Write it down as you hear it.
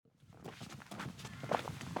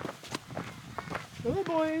Hello,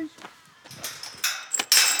 boys.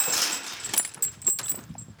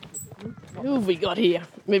 Who have we got here?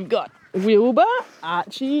 We've got Wilbur,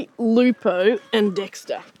 Archie, Lupo, and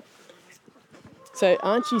Dexter. So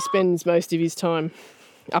Archie spends most of his time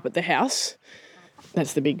up at the house.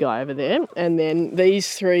 That's the big guy over there. And then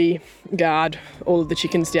these three guard all of the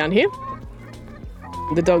chickens down here.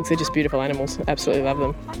 The dogs are just beautiful animals. Absolutely love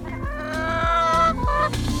them.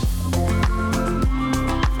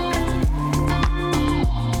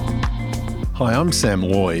 Hi, I'm Sam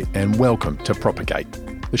Loy and welcome to Propagate,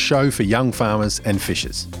 the show for young farmers and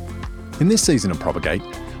fishers. In this season of Propagate,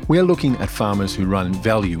 we are looking at farmers who run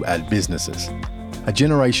value-add businesses, a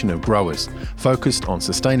generation of growers focused on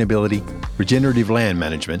sustainability, regenerative land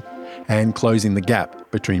management, and closing the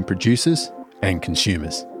gap between producers and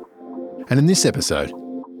consumers. And in this episode,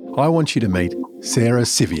 I want you to meet Sarah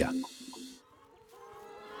Sivia.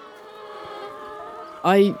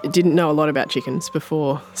 I didn't know a lot about chickens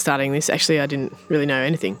before starting this. Actually, I didn't really know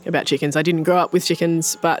anything about chickens. I didn't grow up with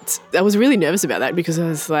chickens, but I was really nervous about that because I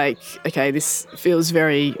was like, okay, this feels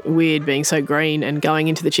very weird being so green and going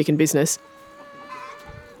into the chicken business.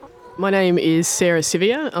 My name is Sarah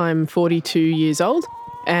Sivia. I'm 42 years old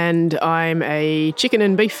and I'm a chicken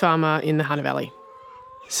and beef farmer in the Hunter Valley.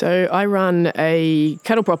 So I run a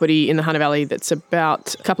cattle property in the Hunter Valley that's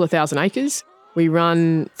about a couple of thousand acres. We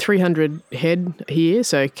run 300 head here,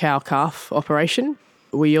 so cow-calf operation.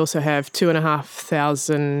 We also have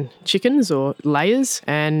 2,500 chickens or layers.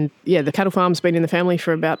 And yeah, the cattle farm's been in the family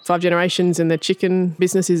for about 5 generations and the chicken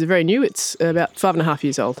business is very new. It's about 5.5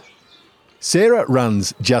 years old. Sarah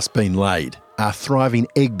runs Just Been Laid, a thriving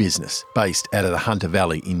egg business based out of the Hunter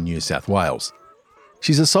Valley in New South Wales.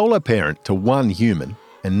 She's a solo parent to 1 human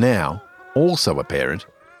and now also a parent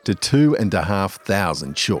to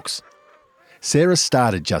 2,500 chooks. Sarah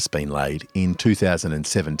started Just Been Laid in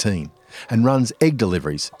 2017 and runs egg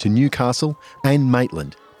deliveries to Newcastle and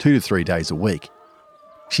Maitland 2 to 3 days a week.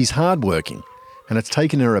 She's hardworking and it's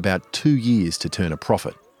taken her about 2 years to turn a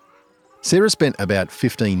profit. Sarah spent about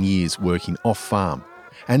 15 years working off-farm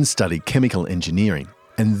and studied chemical engineering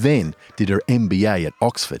and then did her MBA at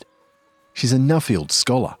Oxford. She's a Nuffield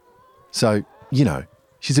scholar, so,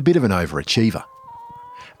 she's a bit of an overachiever.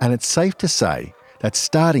 And it's safe to say that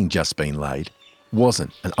starting Just Been Laid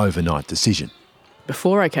wasn't an overnight decision.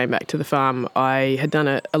 Before I came back to the farm, I had done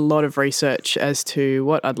a lot of research as to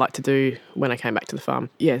what I'd like to do when I came back to the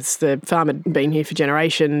farm. Yes, the farm had been here for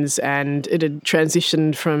generations and it had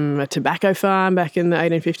transitioned from a tobacco farm back in the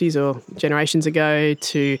 1850s or generations ago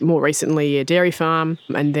to more recently a dairy farm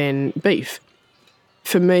and then beef.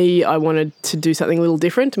 For me, I wanted to do something a little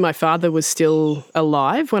different. My father was still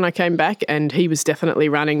alive when I came back and he was definitely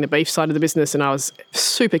running the beef side of the business and I was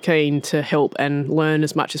super keen to help and learn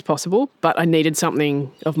as much as possible, but I needed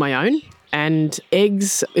something of my own. And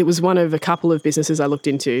eggs, it was one of a couple of businesses I looked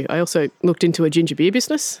into. I also looked into a ginger beer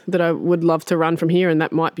business that I would love to run from here and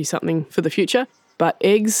that might be something for the future. But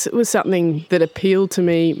eggs was something that appealed to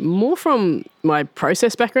me more from my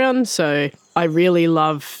process background. So I really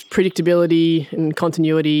love predictability and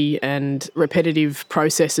continuity and repetitive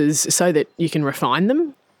processes so that you can refine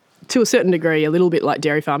them. To a certain degree, a little bit like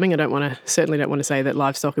dairy farming. I certainly don't want to say that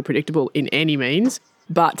livestock are predictable in any means,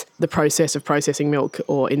 but the process of processing milk,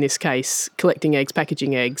 or in this case, collecting eggs,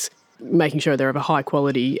 packaging eggs, making sure they're of a high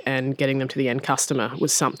quality and getting them to the end customer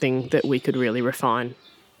was something that we could really refine.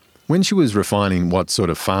 When she was refining what sort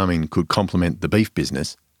of farming could complement the beef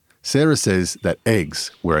business, Sarah says that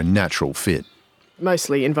eggs were a natural fit.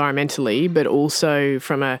 Mostly environmentally, but also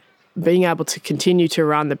from being able to continue to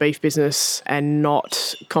run the beef business and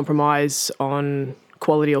not compromise on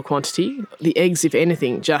quality or quantity. The eggs, if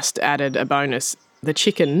anything, just added a bonus. The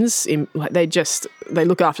chickens, they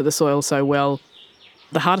look after the soil so well.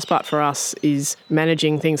 The hardest part for us is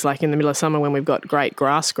managing things like in the middle of summer when we've got great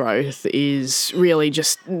grass growth is really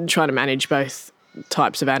just trying to manage both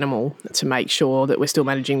types of animal to make sure that we're still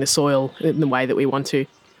managing the soil in the way that we want to.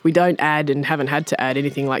 We don't add and haven't had to add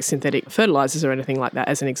anything like synthetic fertilisers or anything like that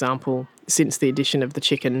as an example since the addition of the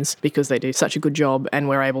chickens because they do such a good job and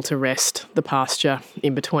we're able to rest the pasture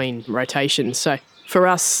in between rotations. So for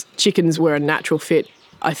us, chickens were a natural fit.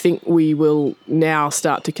 I think we will now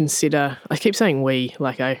start to consider, I keep saying we,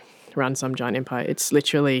 like I run some giant empire. It's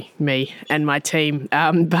literally me and my team.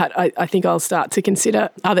 But I think I'll start to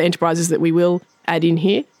consider other enterprises that we will add in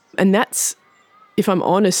here. And that's, if I'm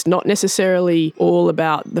honest, not necessarily all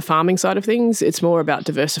about the farming side of things. It's more about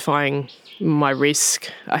diversifying my risk.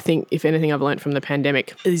 I think, if anything I've learned from the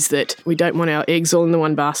pandemic is that we don't want our eggs all in the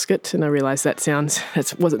one basket. And I realise that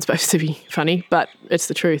wasn't supposed to be funny, but it's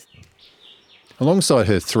the truth. Alongside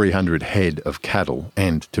her 300 head of cattle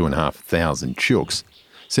and 2,500 chooks,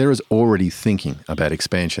 Sarah's already thinking about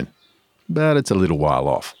expansion. But it's a little while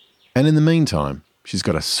off. And in the meantime, she's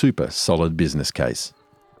got a super solid business case.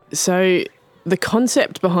 So the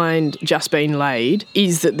concept behind Just Been Laid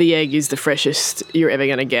is that the egg is the freshest you're ever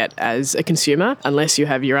going to get as a consumer, unless you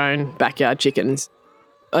have your own backyard chickens.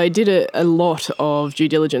 I did a lot of due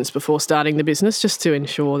diligence before starting the business just to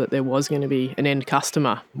ensure that there was going to be an end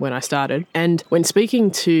customer when I started. And when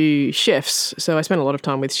speaking to chefs, so I spent a lot of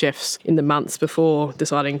time with chefs in the months before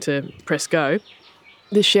deciding to press go,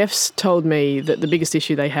 the chefs told me that the biggest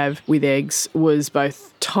issue they have with eggs was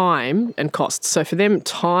both time and costs. So for them,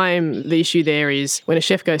 time, the issue there is when a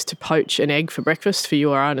chef goes to poach an egg for breakfast for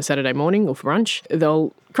you or I on a Saturday morning or for brunch,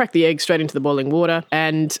 they'll crack the egg straight into the boiling water.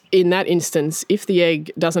 And in that instance, if the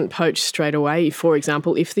egg doesn't poach straight away, for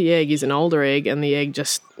example, if the egg is an older egg and the egg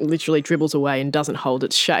just literally dribbles away and doesn't hold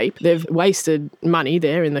its shape, they've wasted money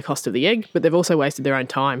there in the cost of the egg, but they've also wasted their own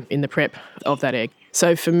time in the prep of that egg.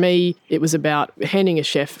 So for me, it was about handing a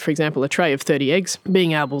chef, for example, a tray of 30 eggs,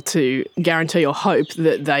 being able to guarantee or hope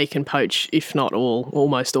that they can poach, if not all,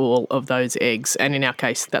 almost all of those eggs. And in our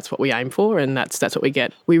case, that's what we aim for and that's what we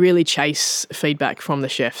get. We really chase feedback from the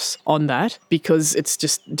chefs on that because it's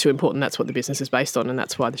just too important. That's what the business is based on and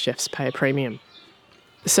that's why the chefs pay a premium.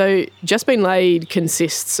 So Just Been Laid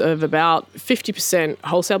consists of about 50%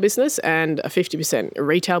 wholesale business and a 50%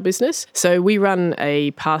 retail business. So we run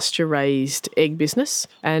a pasture-raised egg business,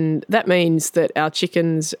 and that means that our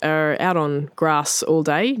chickens are out on grass all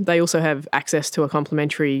day. They also have access to a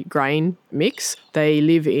complementary grain mix. They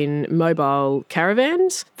live in mobile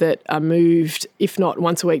caravans that are moved, if not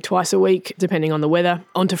once a week, twice a week, depending on the weather,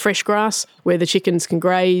 onto fresh grass where the chickens can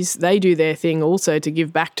graze. They do their thing also to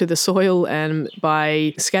give back to the soil, and by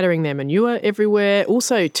scattering their manure everywhere,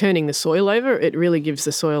 also turning the soil over, it really gives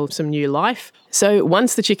the soil some new life. So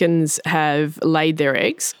once the chickens have laid their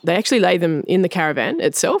eggs, they actually lay them in the caravan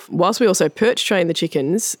itself. Whilst we also perch train the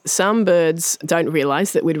chickens, some birds don't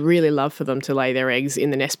realise that we'd really love for them to lay their eggs in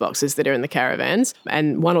the nest boxes that are in the caravans,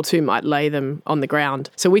 and one or two might lay them on the ground.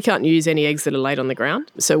 So we can't use any eggs that are laid on the ground.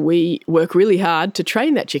 So we work really hard to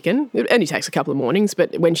train that chicken. It only takes a couple of mornings,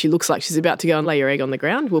 but when she looks like she's about to go and lay her egg on the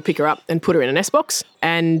ground, we'll pick her up and put her in a nest box.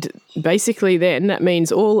 And basically then that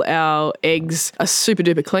means all our eggs are super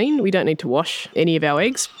duper clean. We don't need to wash any of our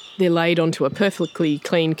eggs. They're laid onto a perfectly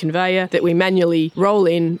clean conveyor that we manually roll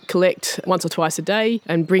in, collect once or twice a day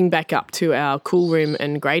and bring back up to our cool room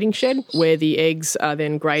and grading shed where the eggs are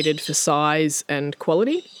then graded for size and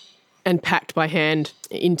quality and packed by hand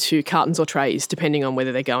into cartons or trays depending on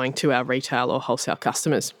whether they're going to our retail or wholesale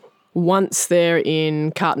customers. Once they're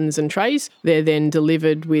in cartons and trays, they're then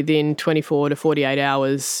delivered within 24 to 48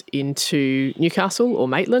 hours into Newcastle or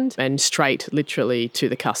Maitland and straight literally to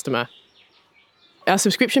the customer. Our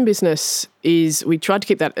subscription business is, we tried to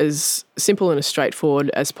keep that as simple and as straightforward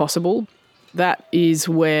as possible. That is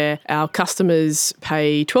where our customers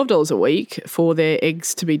pay $12 a week for their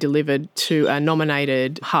eggs to be delivered to a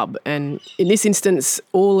nominated hub. And in this instance,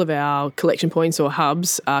 all of our collection points or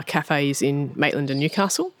hubs are cafes in Maitland and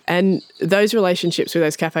Newcastle. And those relationships with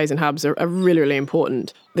those cafes and hubs are really, really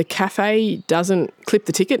important. The cafe doesn't clip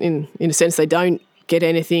the ticket in a sense. They don't get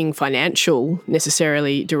anything financial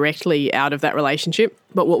necessarily directly out of that relationship.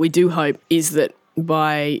 But what we do hope is that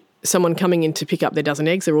by someone coming in to pick up their dozen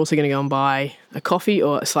eggs, they're also going to go and buy a coffee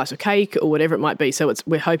or a slice of cake or whatever it might be. So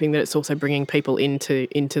we're hoping that it's also bringing people into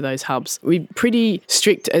those hubs. We're pretty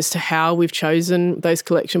strict as to how we've chosen those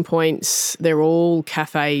collection points. They're all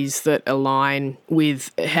cafes that align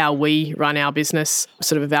with how we run our business,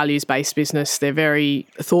 sort of a values-based business. They're very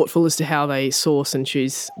thoughtful as to how they source and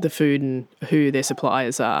choose the food and who their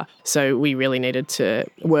suppliers are. So we really needed to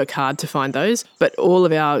work hard to find those. But all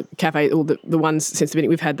of our cafes, all the ones since the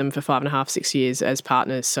beginning, we've had them for 5.5, 6 years as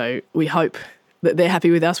partners. So we hope that they're happy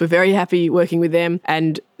with us. We're very happy working with them.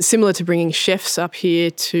 And similar to bringing chefs up here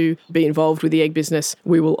to be involved with the egg business,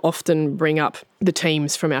 we will often bring up the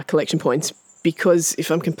teams from our collection points because, if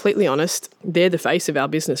I'm completely honest, they're the face of our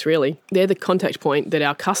business, really. They're the contact point that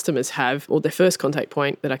our customers have, or the first contact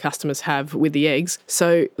point that our customers have with the eggs.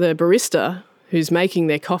 So the barista who's making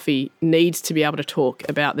their coffee needs to be able to talk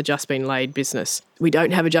about the Just Been Laid business. We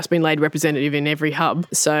don't have a Just Been Laid representative in every hub,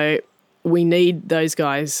 so we need those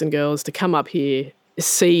guys and girls to come up here,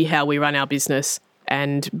 see how we run our business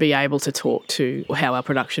and be able to talk to how our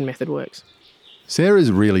production method works.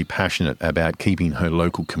 Sarah's really passionate about keeping her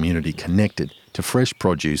local community connected to fresh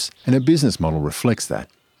produce, and her business model reflects that.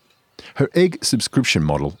 Her egg subscription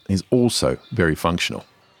model is also very functional.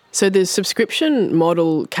 So the subscription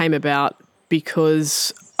model came about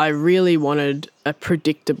because I really wanted a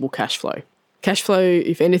predictable cash flow. Cash flow,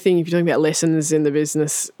 if anything, if you're talking about lessons in the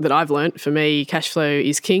business that I've learnt, for me, cash flow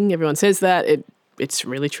is king. Everyone says that. It's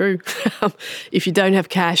really true. If you don't have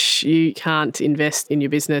cash, you can't invest in your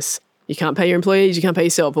business. You can't pay your employees, you can't pay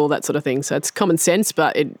yourself, all that sort of thing. So it's common sense,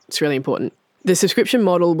 but it's really important. The subscription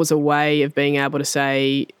model was a way of being able to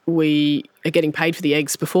say we are getting paid for the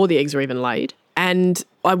eggs before the eggs are even laid. And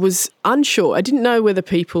I was unsure. I didn't know whether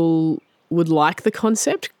people would like the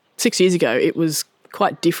concept. 6 years ago, it was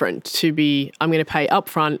quite different to be, I'm going to pay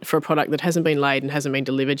upfront for a product that hasn't been laid and hasn't been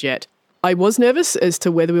delivered yet. I was nervous as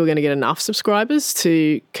to whether we were going to get enough subscribers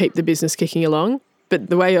to keep the business kicking along. But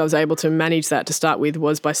the way I was able to manage that to start with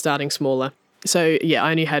was by starting smaller. So yeah,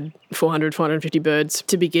 I only had 400, 450 birds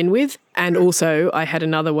to begin with. And also I had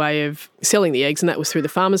another way of selling the eggs, and that was through the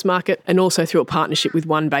farmers market and also through a partnership with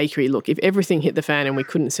one bakery. Look, if everything hit the fan and we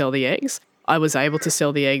couldn't sell the eggs, I was able to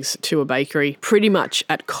sell the eggs to a bakery pretty much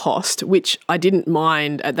at cost, which I didn't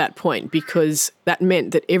mind at that point because that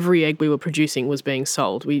meant that every egg we were producing was being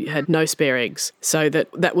sold. We had no spare eggs. So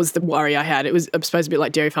that was the worry I had. It was, I suppose, a bit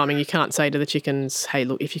like dairy farming. You can't say to the chickens, hey,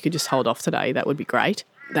 look, if you could just hold off today, that would be great.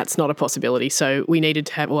 That's not a possibility. So we needed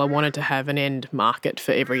to have, I wanted to have an end market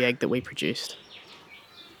for every egg that we produced.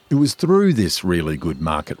 It was through this really good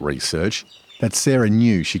market research that Sarah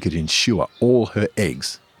knew she could ensure all her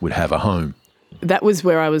eggs would have a home. That was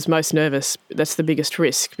where I was most nervous. That's the biggest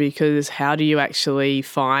risk, because how do you actually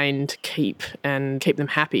find, keep them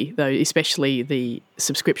happy, though, especially the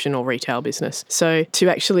subscription or retail business. So to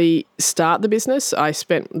actually start the business, I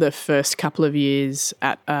spent the first couple of years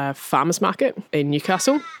at a farmers market in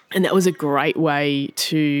Newcastle, and that was a great way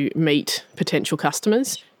to meet potential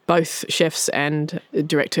customers, both chefs and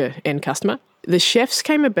direct to end customer. The chefs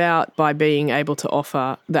came about by being able to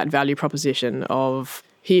offer that value proposition of,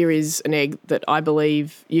 here is an egg that I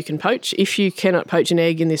believe you can poach. If you cannot poach an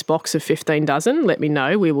egg in this box of 15 dozen, let me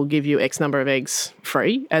know. We will give you X number of eggs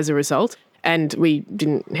free as a result. And we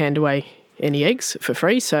didn't hand away any eggs for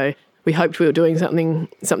free, so we hoped we were doing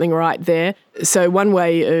something right there. So one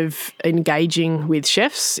way of engaging with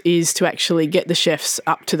chefs is to actually get the chefs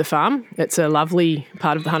up to the farm. It's a lovely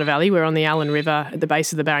part of the Hunter Valley. We're on the Allen River at the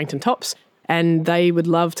base of the Barrington Tops. And they would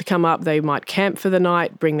love to come up. They might camp for the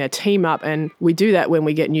night, bring their team up, and we do that when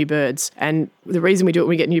we get new birds. And the reason we do it when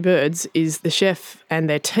we get new birds is the chef and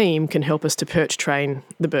their team can help us to perch train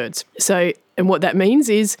the birds. So, and what that means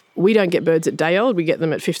is we don't get birds at day old, we get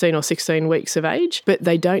them at 15 or 16 weeks of age, but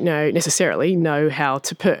they don't necessarily know how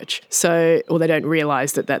to perch. So, or they don't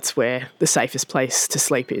realise that that's where the safest place to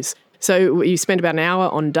sleep is. So you spend about an hour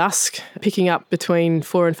on dusk picking up between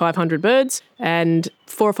 400 and 500 birds, and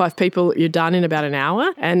 4 or 5 people, you're done in about an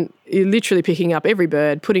hour, and you're literally picking up every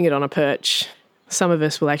bird, putting it on a perch. Some of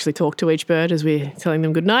us will actually talk to each bird as we're telling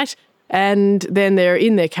them goodnight. And then they're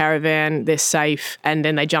in their caravan, they're safe, and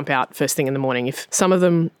then they jump out first thing in the morning. If some of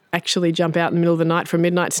them actually jump out in the middle of the night for a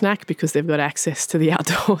midnight snack because they've got access to the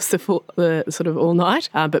outdoors the sort of all night,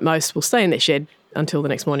 but most will stay in their shed until the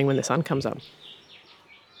next morning when the sun comes up.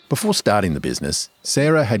 Before starting the business,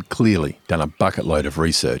 Sarah had clearly done a bucket load of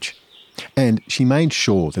research, and she made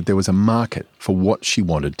sure that there was a market for what she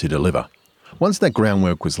wanted to deliver. Once that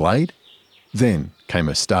groundwork was laid, then came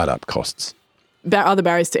her startup costs. Other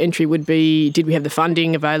barriers to entry would be, did we have the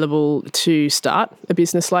funding available to start a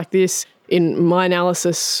business like this? In my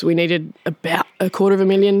analysis, we needed about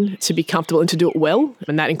 $250,000 to be comfortable and to do it well,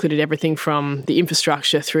 and that included everything from the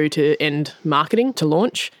infrastructure through to end marketing to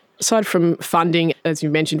launch. Aside from funding, as you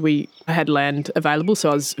mentioned, I had land available,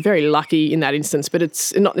 so I was very lucky in that instance, but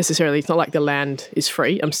it's not like the land is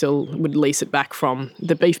free. I still would lease it back from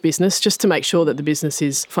the beef business just to make sure that the business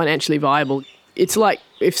is financially viable. It's like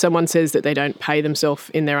if someone says that they don't pay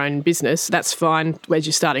themselves in their own business, that's fine as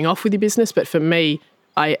you're starting off with your business, but for me,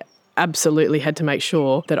 I absolutely had to make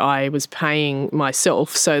sure that I was paying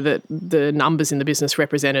myself so that the numbers in the business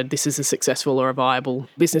represented this is a successful or a viable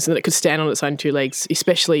business and that it could stand on its own 2 legs,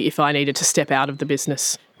 especially if I needed to step out of the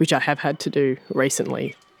business, which I have had to do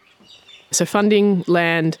recently. So funding,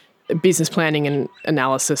 land, business planning and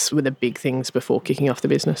analysis were the big things before kicking off the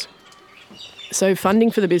business. So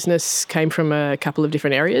funding for the business came from a couple of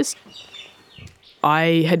different areas.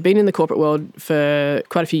 I had been in the corporate world for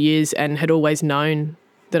quite a few years and had always known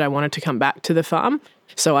that I wanted to come back to the farm.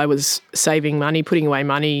 So I was saving money, putting away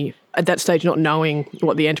money, at that stage not knowing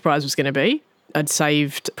what the enterprise was going to be. I'd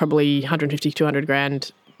saved probably 150, 200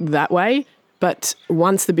 grand that way. But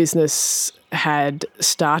once the business had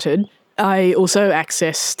started, I also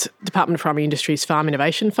accessed Department of Primary Industries Farm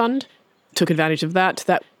Innovation Fund, took advantage of that.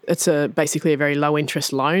 It's basically a very low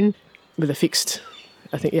interest loan with a fixed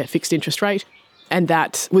interest rate. And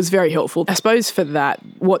that was very helpful. I suppose for that,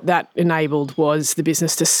 what that enabled was the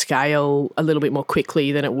business to scale a little bit more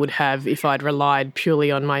quickly than it would have if I'd relied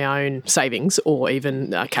purely on my own savings or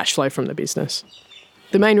even cash flow from the business.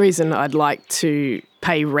 The main reason I'd like to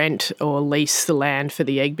pay rent or lease the land for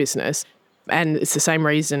the egg business, and it's the same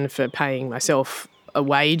reason for paying myself a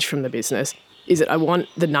wage from the business, is that I want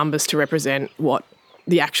the numbers to represent what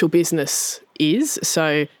the actual business is.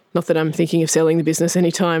 So not that I'm thinking of selling the business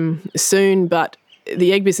anytime soon, but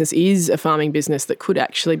the egg business is a farming business that could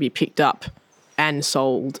actually be picked up and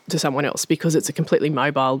sold to someone else because it's a completely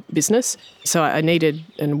mobile business. So I needed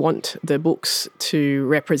and want the books to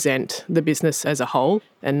represent the business as a whole,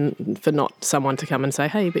 and for not someone to come and say,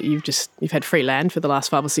 hey, but you've had free land for the last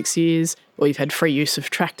 5 or 6 years, or you've had free use of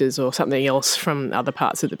tractors or something else from other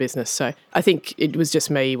parts of the business. So I think it was just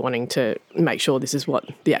me wanting to make sure this is what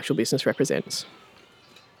the actual business represents.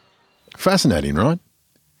 Fascinating, right?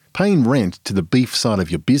 Paying rent to the beef side of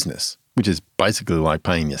your business, which is basically like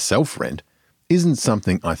paying yourself rent, isn't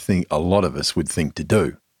something I think a lot of us would think to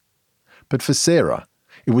do. But for Sarah,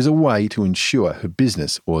 it was a way to ensure her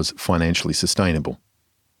business was financially sustainable.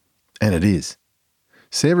 And it is.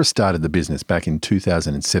 Sarah started the business back in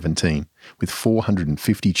 2017 with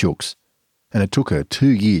 450 chooks, and it took her 2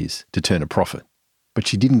 years to turn a profit. But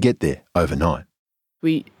she didn't get there overnight.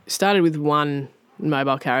 We started with one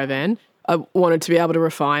mobile caravan. I wanted to be able to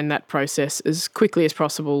refine that process as quickly as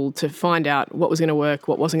possible to find out what was going to work,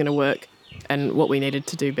 what wasn't going to work, and what we needed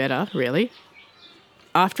to do better, really.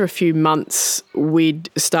 After a few months, we'd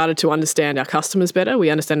started to understand our customers better. We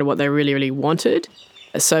understood what they really, really wanted.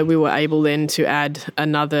 So we were able then to add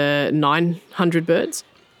another 900 birds.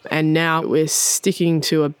 And now we're sticking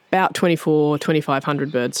to about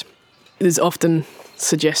 2,500 birds. There's often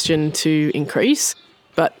suggestion to increase.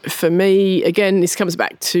 But for me, again, this comes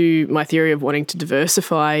back to my theory of wanting to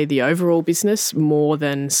diversify the overall business more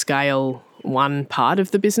than scale one part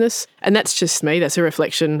of the business. And that's just me. That's a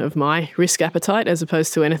reflection of my risk appetite as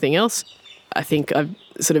opposed to anything else. I think I've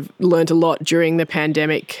sort of learned a lot during the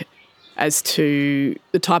pandemic as to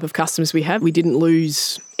the type of customers we have. We didn't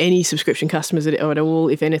lose any subscription customers at all.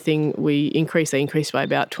 If anything, they increased by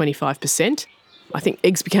about 25%. I think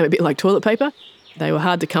eggs became a bit like toilet paper. They were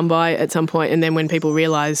hard to come by at some point, and then when people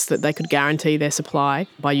realised that they could guarantee their supply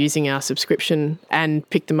by using our subscription and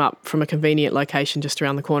pick them up from a convenient location just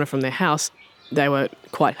around the corner from their house, they were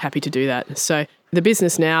quite happy to do that. So the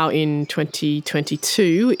business now in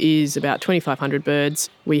 2022 is about 2,500 birds.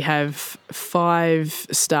 We have 5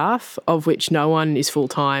 staff, of which no one is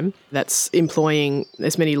full-time. That's employing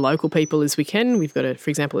as many local people as we can. We've got, for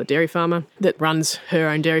example, a dairy farmer that runs her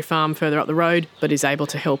own dairy farm further up the road, but is able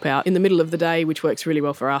to help out in the middle of the day, which works really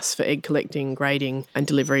well for us for egg collecting, grading and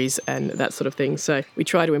deliveries and that sort of thing. So we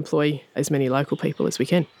try to employ as many local people as we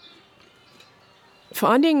can.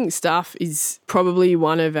 Finding staff is probably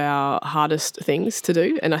one of our hardest things to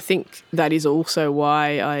do, and I think that is also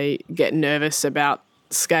why I get nervous about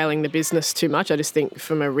scaling the business too much. I just think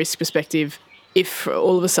from a risk perspective, if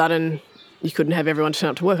all of a sudden you couldn't have everyone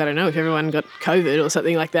turn up to work, I don't know, if everyone got COVID or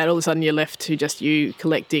something like that, all of a sudden you're left to just you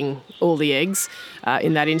collecting all the eggs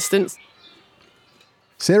in that instance.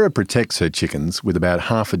 Sarah protects her chickens with about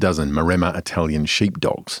half a dozen Maremma Italian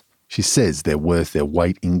sheepdogs. She says they're worth their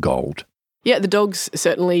weight in gold. Yeah, the dogs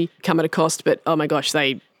certainly come at a cost, but oh my gosh,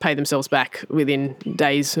 they pay themselves back within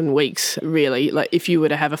days and weeks, really. Like if you were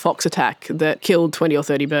to have a fox attack that killed 20 or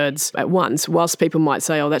 30 birds at once, whilst people might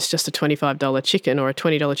say, oh, that's just a $25 chicken or a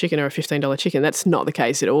 $20 chicken or a $15 chicken, that's not the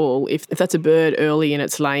case at all. If that's a bird early in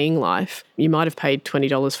its laying life, you might have paid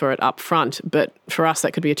 $20 for it up front, but for us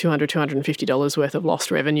that could be a $200, $250 worth of lost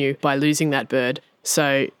revenue by losing that bird.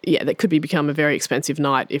 So yeah, that could become a very expensive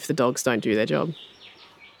night if the dogs don't do their job.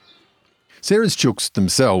 Sarah's chooks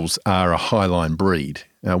themselves are a highline breed,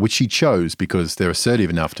 which she chose because they're assertive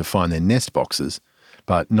enough to find their nest boxes,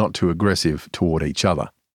 but not too aggressive toward each other.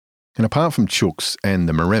 And apart from chooks and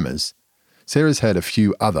the Maremmas, Sarah's had a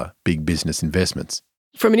few other big business investments.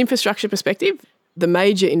 From an infrastructure perspective, the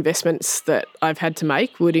major investments that I've had to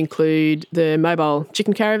make would include the mobile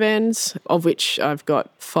chicken caravans, of which I've got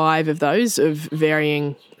 5 of those of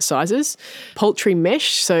varying sizes. Poultry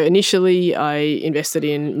mesh. So initially I invested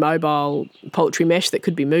in mobile poultry mesh that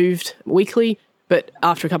could be moved weekly. But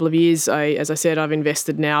after a couple of years, as I said, I've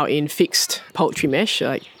invested now in fixed poultry mesh,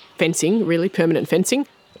 like fencing, really, permanent fencing.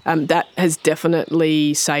 That has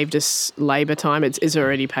definitely saved us labour time. It's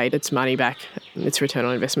already paid its money back, its return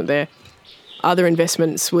on investment there. Other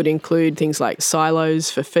investments would include things like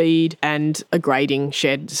silos for feed and a grading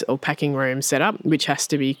shed or packing room setup, which has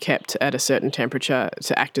to be kept at a certain temperature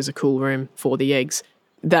to act as a cool room for the eggs.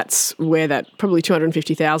 That's where that probably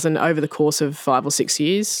 $250,000 over the course of 5 or 6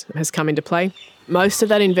 years has come into play. Most of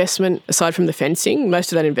that investment, aside from the fencing,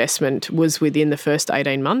 most of that investment was within the first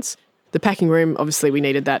 18 months. The packing room, obviously we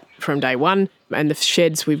needed that from day one, and the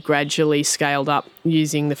sheds we've gradually scaled up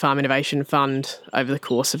using the Farm Innovation Fund over the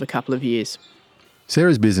course of a couple of years.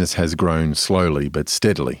 Sarah's business has grown slowly but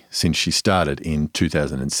steadily since she started in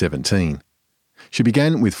 2017. She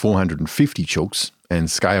began with 450 chooks and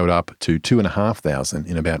scaled up to 2,500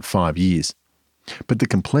 in about 5 years. But the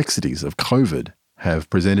complexities of COVID have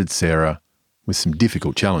presented Sarah with some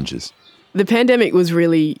difficult challenges. The pandemic was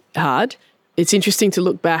really hard. It's interesting to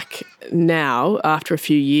look back now after a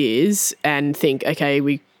few years and think, okay,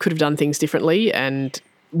 we could have done things differently and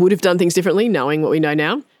would have done things differently knowing what we know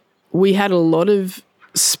now. We had a lot of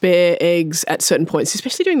spare eggs at certain points,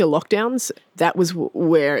 especially during the lockdowns. That was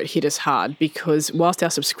where it hit us hard, because whilst our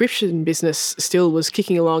subscription business still was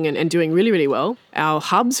kicking along and doing really, really well, our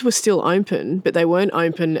hubs were still open, but they weren't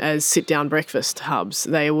open as sit-down breakfast hubs.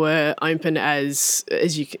 They were open as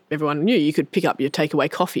everyone knew, you could pick up your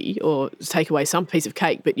takeaway coffee or take away some piece of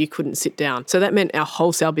cake, but you couldn't sit down. So that meant our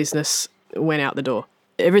wholesale business went out the door.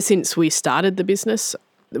 Ever since we started the business,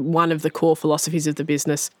 one of the core philosophies of the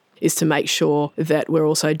business is to make sure that we're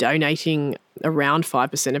also donating around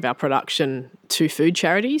 5% of our production to food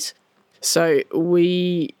charities. So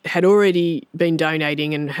we had already been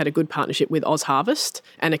donating and had a good partnership with Oz Harvest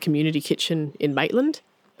and a community kitchen in Maitland.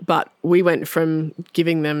 But we went from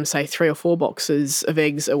giving them, say, 3 or 4 boxes of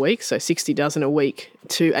eggs a week, so 60 dozen a week,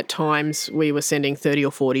 to at times we were sending 30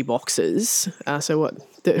 or 40 boxes.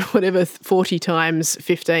 Whatever 40 times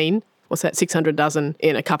 15, what's that, 600 dozen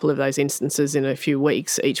in a couple of those instances in a few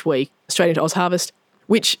weeks each week, straight into Oz Harvest,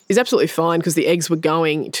 which is absolutely fine because the eggs were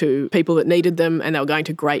going to people that needed them and they were going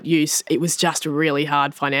to great use. It was just really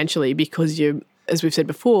hard financially because as we've said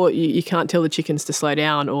before, you can't tell the chickens to slow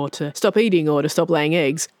down or to stop eating or to stop laying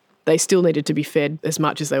eggs. They still needed to be fed as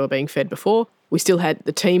much as they were being fed before. We still had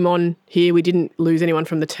the team on here. We didn't lose anyone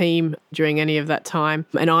from the team during any of that time.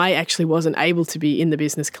 And I actually wasn't able to be in the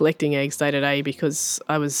business collecting eggs day to day because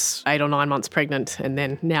I was 8 or 9 months pregnant and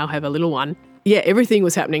then now have a little one. Yeah, everything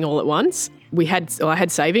was happening all at once. I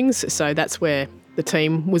had savings, so that's where the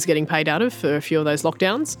team was getting paid out of for a few of those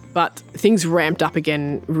lockdowns. But things ramped up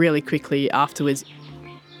again really quickly afterwards.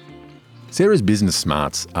 Sarah's business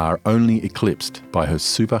smarts are only eclipsed by her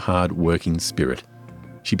super hard working spirit.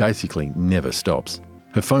 She basically never stops.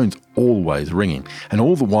 Her phone's always ringing, and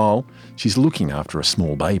all the while she's looking after a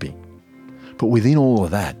small baby. But within all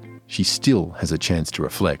of that, she still has a chance to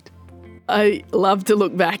reflect. I love to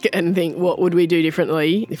look back and think, what would we do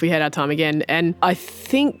differently if we had our time again? And I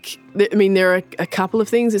think, there are a couple of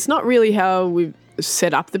things. It's not really how we've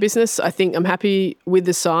set up the business. I think I'm happy with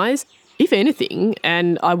the size, if anything,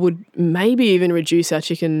 and I would maybe even reduce our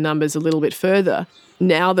chicken numbers a little bit further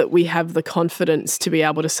now that we have the confidence to be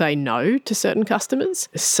able to say no to certain customers.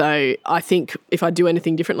 So I think if I do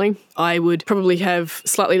anything differently, I would probably have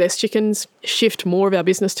slightly less chickens, shift more of our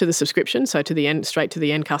business to the subscription, so straight to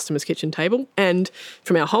the end customer's kitchen table. And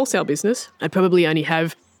from our wholesale business, I'd probably only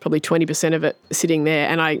have 20% of it sitting there.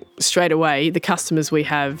 And straight away, the customers we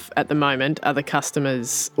have at the moment are the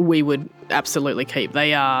customers we would absolutely keep.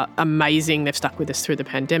 They are amazing. They've stuck with us through the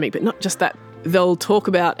pandemic, but not just that. They'll talk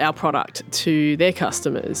about our product to their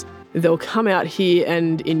customers. They'll come out here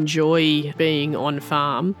and enjoy being on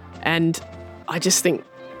farm. And I just think,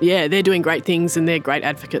 they're doing great things and they're great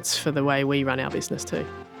advocates for the way we run our business too.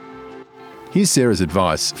 Here's Sarah's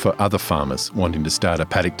advice for other farmers wanting to start a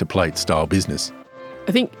paddock to plate style business.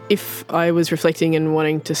 I think if I was reflecting and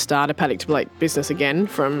wanting to start a paddock to plate business again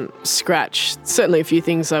from scratch, certainly a few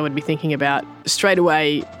things I would be thinking about. Straight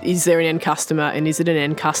away, is there an end customer, and is it an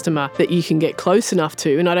end customer that you can get close enough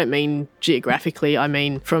to? And I don't mean geographically, I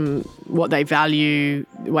mean from what they value,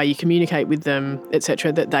 the way you communicate with them,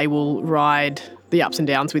 etc., that they will ride the ups and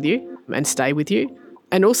downs with you and stay with you.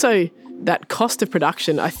 And also that cost of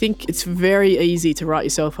production, I think it's very easy to write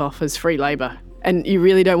yourself off as free labour. And you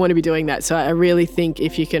really don't want to be doing that. So I really think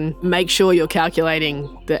if you can make sure you're calculating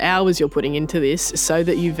the hours you're putting into this so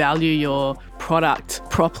that you value your product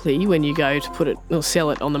properly when you go to put it or sell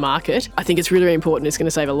it on the market, I think it's really, really important. It's going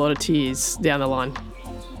to save a lot of tears down the line.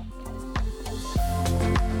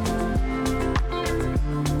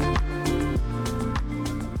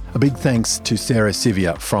 A big thanks to Sarah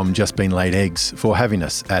Sivia from Just Been Laid Eggs for having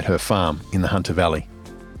us at her farm in the Hunter Valley.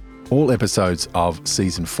 All episodes of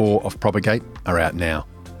Season 4 of Propagate are out now.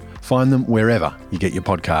 Find them wherever you get your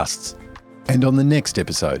podcasts. And on the next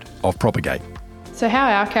episode of Propagate. So how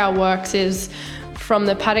our cow works is From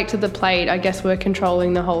the paddock to the plate, I guess we're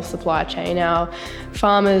controlling the whole supply chain. Our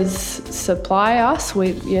farmers supply us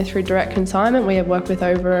through direct consignment. We have worked with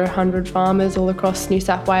over 100 farmers all across New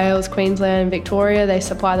South Wales, Queensland and Victoria. They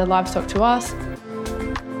supply the livestock to us.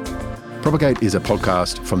 Propagate is a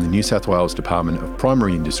podcast from the New South Wales Department of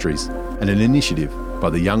Primary Industries and an initiative by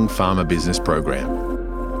the Young Farmer Business Program.